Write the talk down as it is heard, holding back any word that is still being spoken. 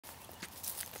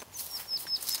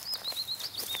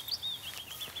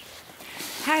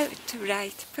to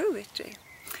write poetry.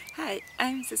 Hi,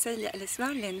 I'm Cecilia Elise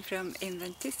Wallin from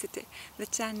Inventivity, the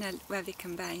channel where we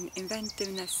combine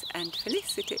inventiveness and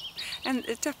felicity. And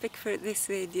the topic for this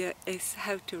video is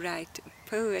how to write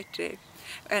poetry,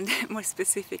 and more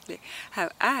specifically, how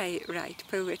I write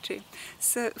poetry.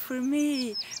 So for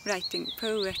me, writing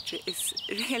poetry is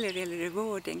really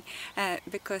rewarding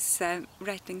because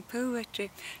writing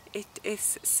poetry, it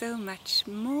is so much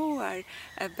more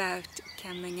about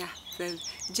coming up with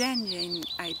genuine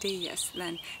ideas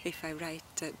than if I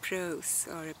write prose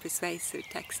or a persuasive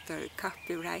text or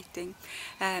copywriting.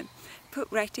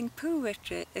 Writing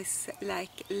poetry is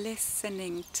like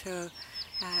listening to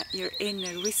your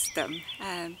inner wisdom,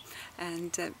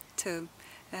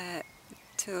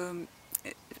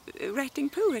 writing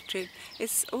poetry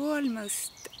is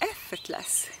almost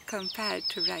effortless compared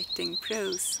to writing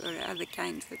prose or other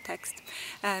kinds of text.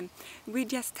 We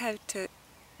just have to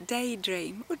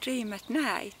daydream or dream at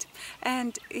night,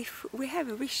 and if we have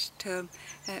a wish to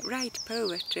write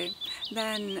poetry,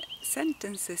 then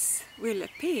sentences will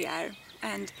appear,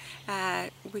 and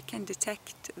we can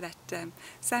detect that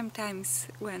sometimes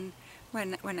when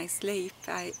I sleep,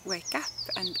 I wake up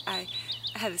and I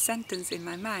have a sentence in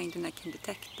my mind, and I can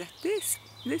detect that this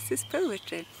is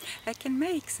poetry. I can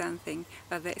make something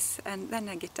of this, and then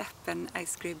I get up and I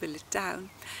scribble it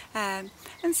down. And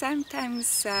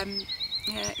sometimes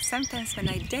when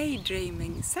I'm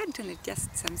daydreaming, suddenly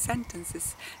just some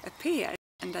sentences appear,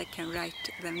 and I can write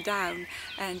them down,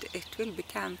 and it will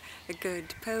become a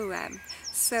good poem.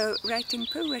 So writing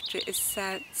poetry is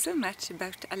so much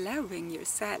about allowing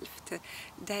yourself to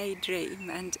daydream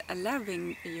and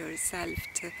allowing yourself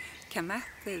to come up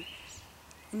with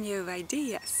new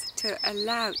ideas, to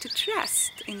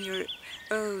trust in your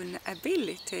own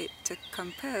ability to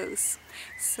compose.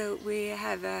 So we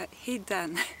have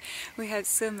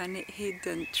so many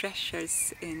hidden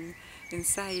treasures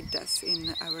inside us,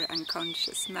 in our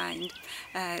unconscious mind,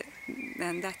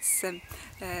 and that's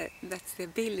the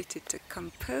ability to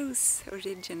compose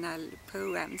original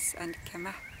poems and come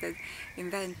up with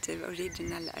inventive,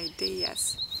 original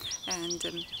ideas, and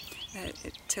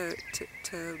to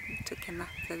come up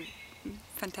with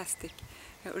fantastic,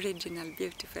 original,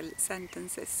 beautiful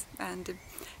sentences. And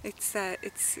it's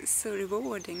so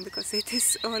rewarding because it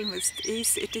is almost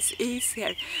easy. It is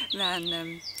easier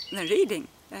than reading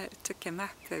to come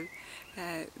up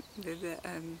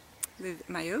with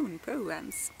my own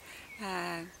poems.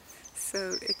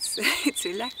 So it's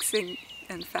relaxing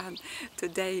and fun to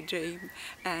daydream,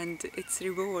 and it's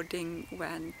rewarding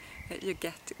when you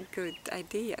get good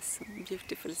ideas,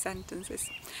 beautiful sentences.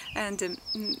 And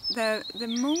the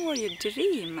more you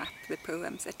dream up the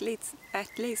poems, at least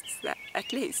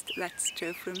that's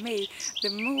true for me, the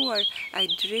more I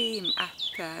dream up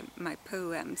my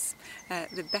poems,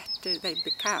 the better they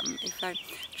become. If I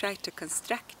try to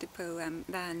construct a poem,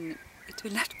 then it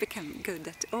will not become good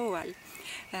at all.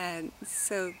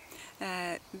 So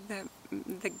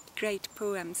the great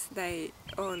poems, they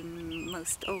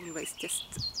almost always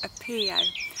just appear,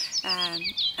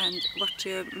 and what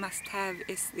you must have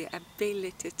is the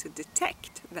ability to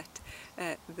detect that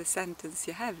the sentence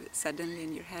you have suddenly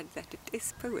in your head, that it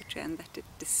is poetry and that it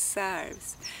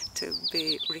deserves to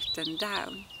be written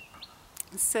down.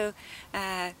 So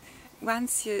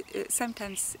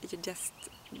sometimes you just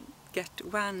get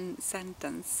one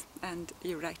sentence and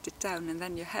you write it down, and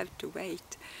then you have to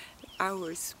wait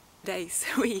hours, days,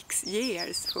 weeks,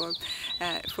 years for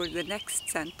the next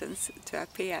sentence to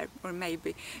appear, or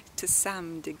maybe to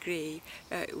some degree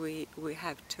we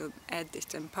have to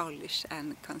edit and polish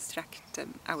and construct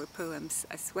our poems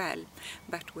as well,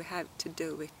 but we have to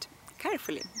do it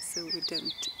carefully so we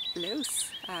don't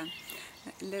lose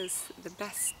the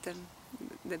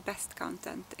best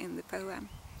content in the poem.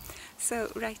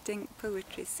 So writing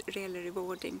poetry is really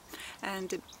rewarding,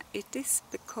 and it is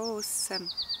because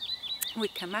we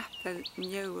come up with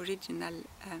new original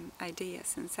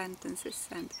ideas and sentences,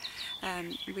 and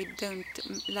we don't,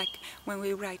 like when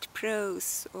we write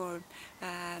prose or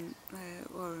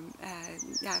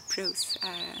prose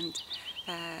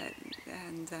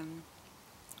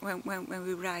when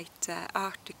we write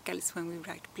articles, when we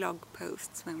write blog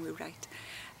posts, when we write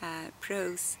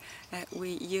prose,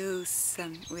 we use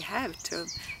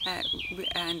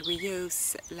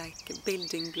like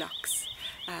building blocks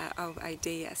of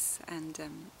ideas and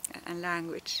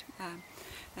language,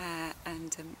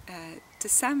 and to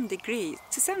some degree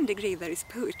there is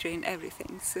poetry in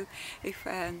everything. So if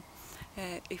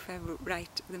I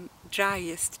write the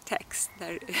driest text,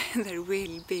 there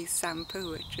will be some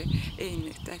poetry in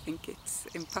it. I think it's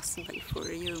impossible for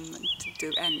a human to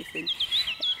do anything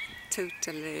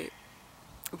totally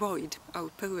void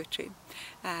of poetry.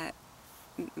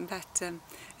 But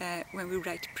when we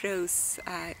write prose,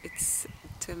 it's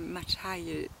to a much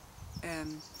higher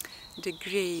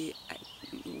degree.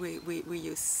 We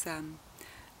use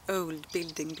old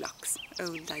building blocks,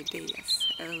 old ideas,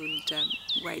 old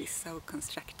ways of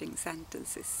constructing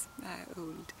sentences,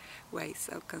 old ways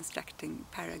of constructing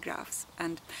paragraphs,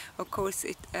 and of course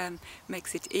it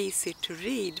makes it easy to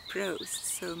read prose,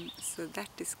 so that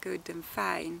is good and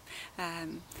fine.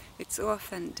 It's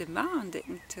often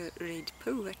demanding to read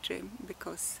poetry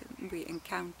because we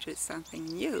encounter something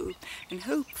new, and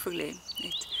hopefully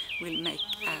it will make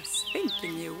us think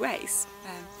in new ways.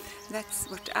 That's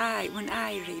what when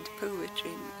I read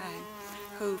poetry,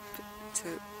 I hope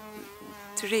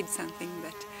to read something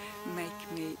that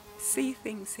make me see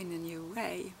things in a new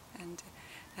way, and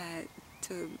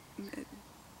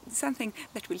something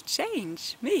that will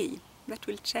change me, that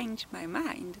will change my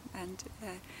mind, and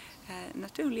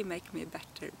not only make me a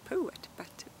better poet,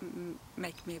 but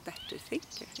make me a better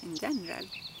thinker in general.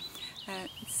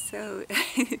 So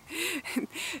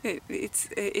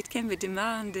it can be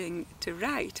demanding to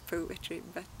write poetry,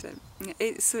 but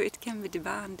so it can be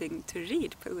demanding to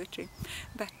read poetry,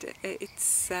 but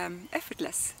it's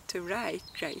effortless to write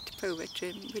great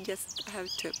poetry. We just have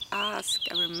to ask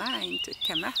our mind to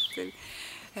come up with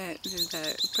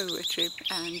the poetry,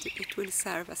 and it will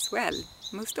serve us well.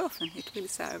 Most often it will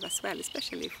serve us well,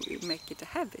 especially if we make it a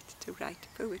habit to write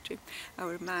poetry.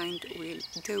 Our mind will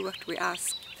do what we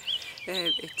ask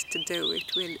it to do.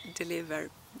 It will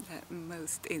deliver the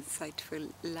most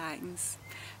insightful lines.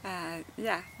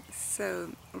 Yeah,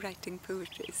 so writing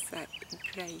poetry is a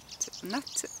great,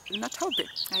 not hobby.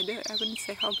 I wouldn't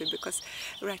say hobby, because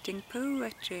writing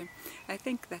poetry, I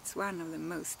think that's one of the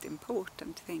most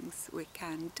important things we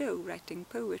can do. Writing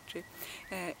poetry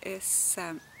is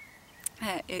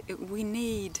we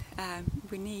need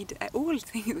all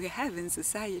things we have in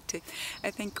society.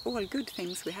 I think all good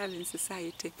things we have in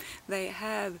society, they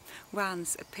have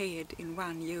once appeared in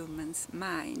one human's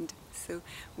mind. So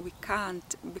we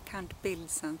can't build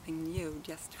something new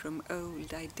just from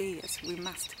old ideas. We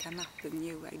must come up with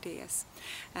new ideas,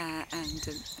 and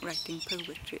writing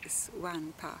poetry is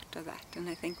one part of that. And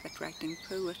I think that writing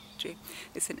poetry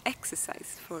is an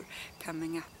exercise for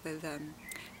coming up with the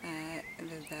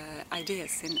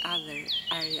ideas in other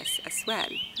areas as well.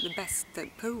 The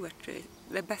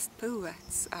best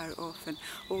poets are often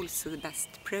also the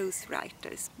best prose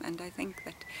writers, and I think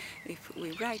that if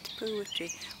we write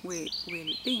poetry, we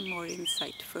will be more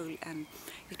insightful, and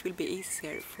it will be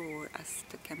easier for us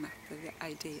to come up with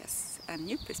ideas and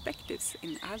new perspectives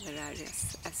in other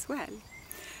areas as well.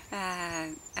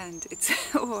 And it's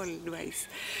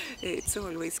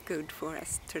always good for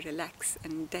us to relax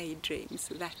and daydream,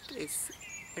 so that is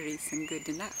a reason good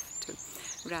enough to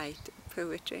write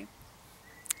poetry.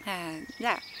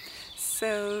 Yeah,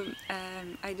 so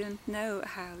I don't know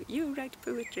how you write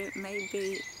poetry.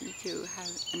 Maybe you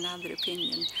have another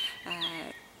opinion,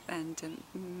 and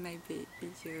maybe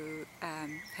you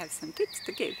have some tips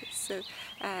to give. So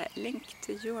link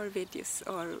to your videos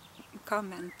or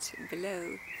comment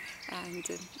below. And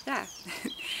yeah,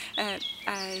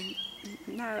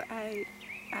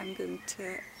 I'm going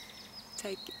to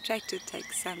try to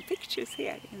take some pictures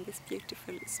here in this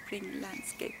beautiful spring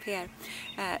landscape here.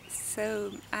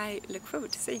 So I look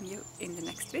forward to seeing you in the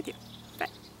next video.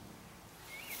 Bye!